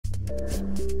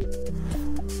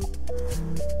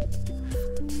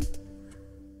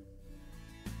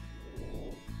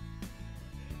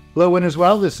Hello, Winters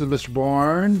Well. This is Mr.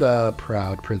 Bourne, the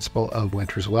proud principal of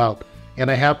Winters Well. And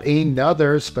I have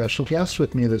another special guest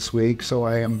with me this week, so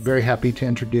I am very happy to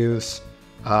introduce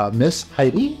Miss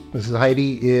Heidi. Mrs.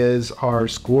 Heidi is our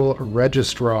school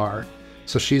registrar.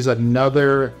 So she's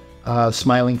another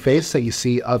smiling face that you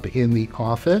see up in the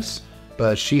office,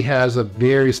 but she has a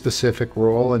very specific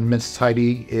role, and Miss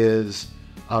Heidi is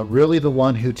really the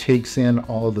one who takes in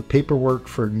all of the paperwork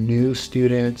for new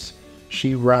students.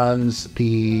 She runs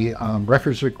the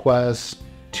records requests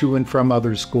to and from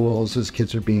other schools as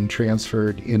kids are being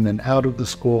transferred in and out of the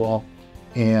school.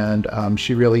 And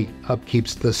she really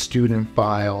upkeeps the student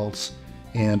files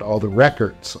and all the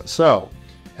records. So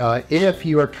if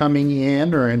you are coming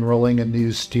in or enrolling a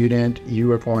new student,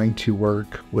 you are going to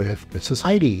work with Mrs.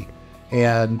 Heidi.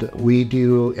 And we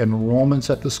do enrollments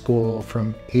at the school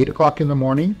from 8 o'clock in the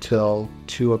morning till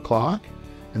 2 o'clock.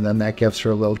 And then that gives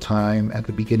her a little time at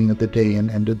the beginning of the day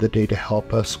and end of the day to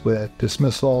help us with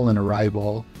dismissal and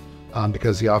arrival,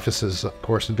 because the office is, of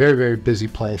course, a very, very busy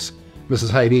place. Mrs.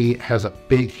 Heidi has a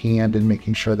big hand in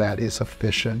making sure that is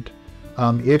efficient.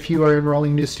 If you are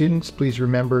enrolling new students, please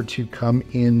remember to come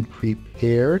in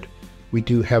prepared. We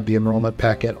do have the enrollment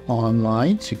packet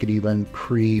online, so you could even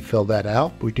pre-fill that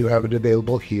out. We do have it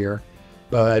available here,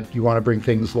 but you want to bring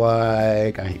things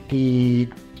like ID,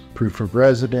 proof of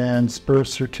residence, birth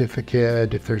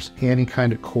certificate. If there's any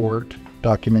kind of court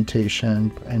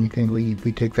documentation, anything, we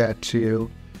take that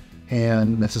too.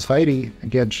 And Mrs. Heidi,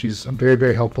 again, she's very,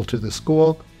 very helpful to the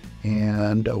school,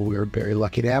 and we're very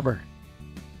lucky to have her.